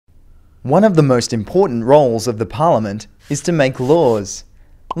One of the most important roles of the Parliament is to make laws.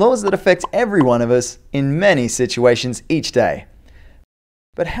 Laws that affect every one of us in many situations each day.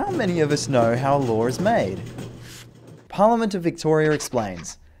 But how many of us know how a law is made? Parliament of Victoria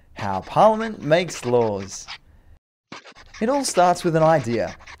explains how Parliament makes laws. It all starts with an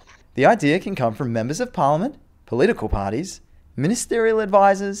idea. The idea can come from members of Parliament, political parties, ministerial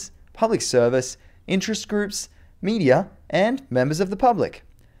advisors, public service, interest groups, media, and members of the public.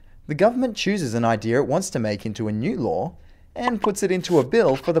 The government chooses an idea it wants to make into a new law and puts it into a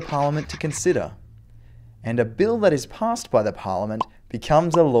bill for the Parliament to consider. And a bill that is passed by the Parliament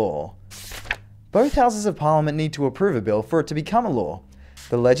becomes a law. Both houses of Parliament need to approve a bill for it to become a law,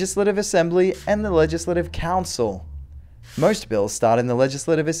 the Legislative Assembly and the Legislative Council. Most bills start in the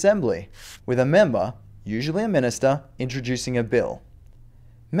Legislative Assembly, with a member, usually a minister, introducing a bill.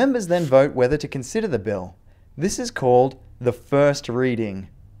 Members then vote whether to consider the bill. This is called the first reading.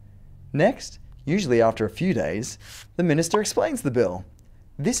 Next, usually after a few days, the minister explains the bill.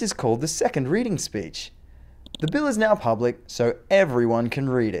 This is called the second reading speech. The bill is now public, so everyone can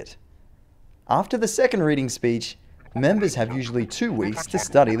read it. After the second reading speech, members have usually 2 weeks to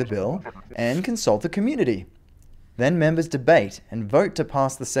study the bill and consult the community. Then members debate and vote to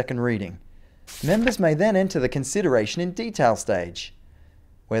pass the second reading. Members may then enter the consideration in detail stage,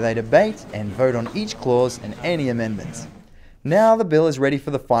 where they debate and vote on each clause and any amendments. Now the bill is ready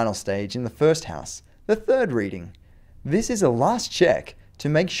for the final stage in the first house, the third reading. This is a last check to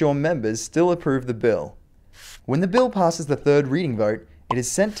make sure members still approve the bill. When the bill passes the third reading vote, it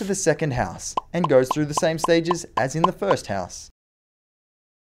is sent to the second house and goes through the same stages as in the first house.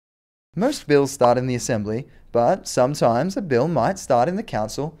 Most bills start in the Assembly, but sometimes a bill might start in the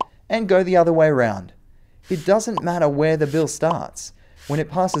Council and go the other way around. It doesn't matter where the bill starts. When it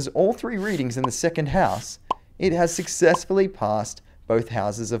passes all 3 readings in the second house, it has successfully passed both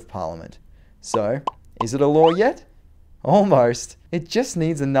houses of Parliament. So, is it a law yet? Almost. It just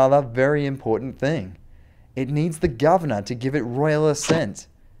needs another very important thing. It needs the governor to give it royal assent.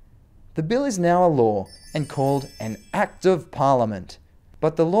 The bill is now a law and called an Act of Parliament,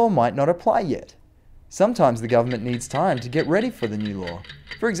 but the law might not apply yet. Sometimes the government needs time to get ready for the new law.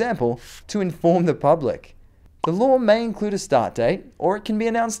 For example, to inform the public. The law may include a start date, or it can be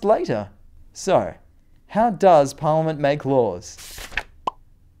announced later. So, how does Parliament make laws?